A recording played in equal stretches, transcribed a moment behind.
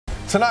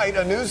Tonight,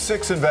 a News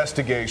 6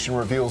 investigation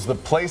reveals the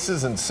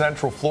places in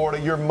Central Florida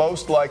you're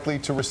most likely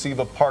to receive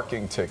a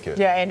parking ticket.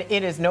 Yeah, and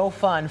it is no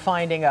fun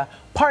finding a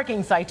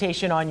parking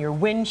citation on your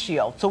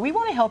windshield. So we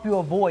want to help you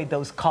avoid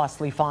those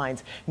costly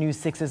fines. News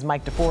 6's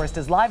Mike DeForest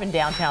is live in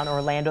downtown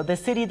Orlando, the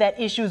city that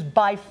issues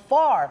by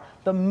far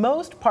the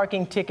most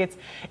parking tickets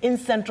in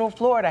Central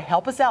Florida.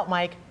 Help us out,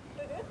 Mike.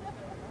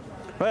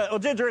 Well,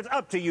 Ginger, it's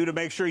up to you to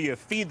make sure you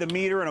feed the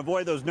meter and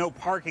avoid those no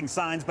parking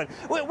signs. But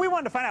we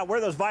wanted to find out where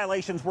those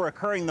violations were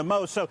occurring the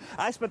most. So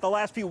I spent the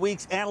last few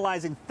weeks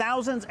analyzing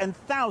thousands and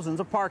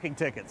thousands of parking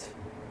tickets.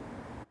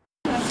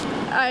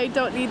 I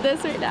don't need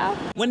this right now.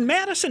 When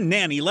Madison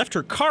Nanny left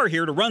her car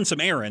here to run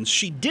some errands,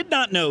 she did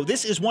not know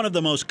this is one of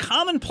the most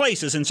common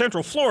places in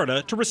Central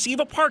Florida to receive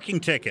a parking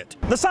ticket.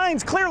 The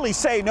signs clearly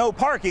say no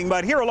parking,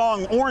 but here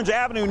along Orange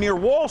Avenue near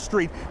Wall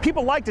Street,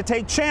 people like to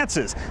take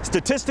chances.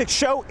 Statistics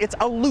show it's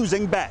a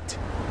losing bet.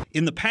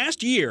 In the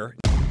past year,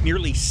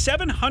 nearly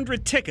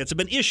 700 tickets have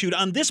been issued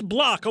on this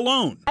block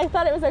alone. I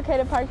thought it was okay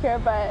to park here,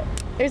 but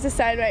there's a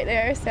sign right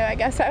there, so I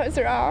guess I was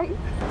wrong.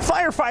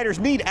 Firefighters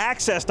need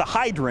access to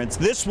hydrants.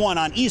 This one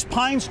on East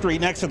Pine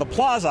Street next to the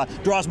plaza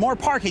draws more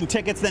parking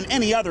tickets than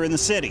any other in the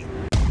city.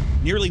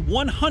 Nearly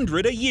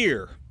 100 a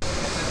year.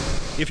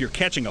 If you're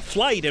catching a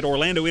flight at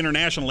Orlando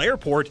International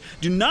Airport,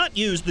 do not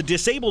use the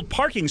disabled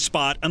parking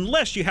spot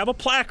unless you have a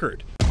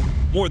placard.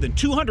 More than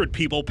 200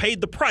 people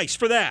paid the price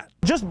for that.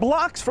 Just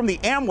blocks from the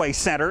Amway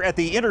Center at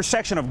the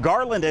intersection of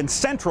Garland and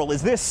Central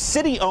is this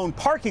city-owned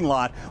parking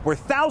lot where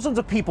thousands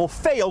of people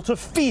fail to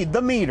feed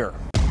the meter.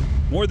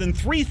 More than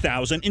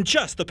 3,000 in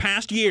just the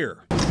past year.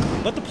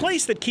 But the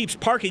place that keeps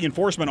parking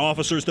enforcement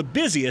officers the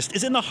busiest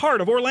is in the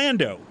heart of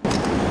Orlando.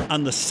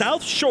 On the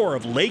south shore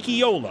of Lake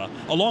Eola,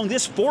 along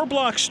this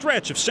 4-block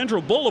stretch of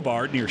Central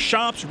Boulevard near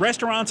shops,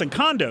 restaurants, and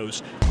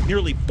condos,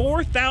 nearly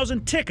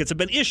 4,000 tickets have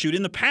been issued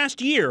in the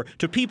past year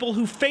to people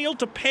who failed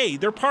to pay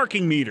their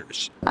parking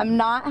meters. I'm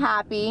not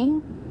happy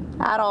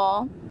at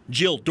all.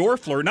 Jill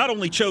Dorfler not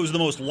only chose the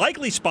most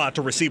likely spot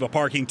to receive a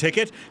parking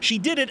ticket, she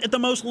did it at the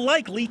most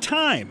likely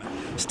time.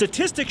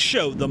 Statistics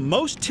show the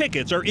most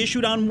tickets are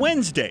issued on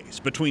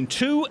Wednesdays between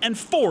 2 and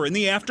 4 in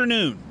the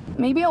afternoon.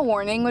 Maybe a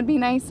warning would be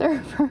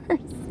nicer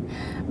first,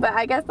 but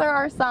I guess there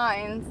are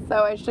signs,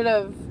 so I should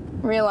have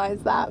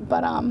realized that,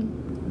 but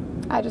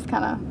I just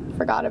kind of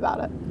forgot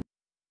about it.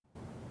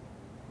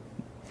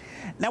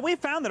 Now, we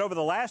found that over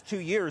the last 2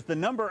 years, the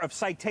number of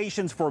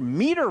citations for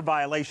meter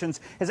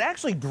violations has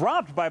actually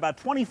dropped by about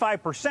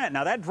 25%.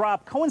 Now, that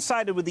drop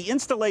coincided with the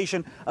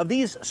installation of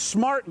these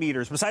smart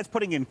meters. Besides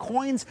putting in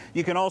coins,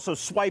 you can also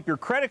swipe your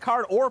credit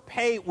card or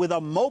pay with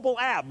a mobile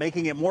app,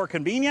 making it more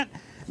convenient,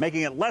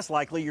 making it less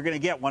likely you're going to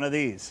get one of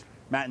these.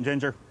 Matt and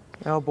Ginger.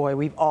 Oh boy,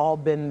 we've all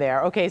been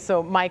there. Okay,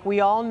 so Mike,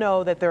 we all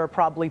know that there are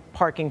probably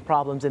parking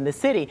problems in the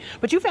city,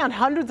 but you found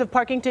hundreds of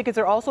parking tickets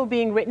are also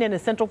being written in a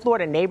Central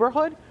Florida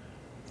neighborhood?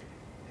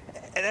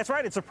 That's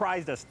right. It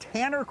surprised us.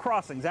 Tanner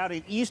Crossings out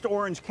in East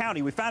Orange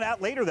County. We found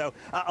out later, though,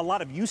 a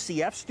lot of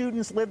UCF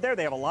students live there.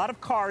 They have a lot of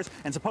cars,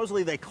 and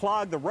supposedly they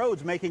clog the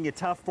roads, making it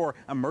tough for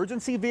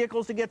emergency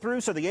vehicles to get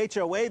through. So the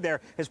HOA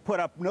there has put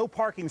up no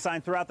parking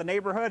sign throughout the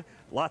neighborhood.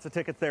 Lots of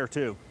tickets there,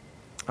 too.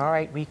 All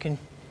right,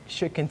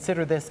 should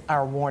consider this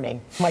our warning.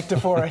 Mike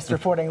DeForest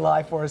reporting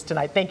live for us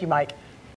tonight. Thank you, Mike.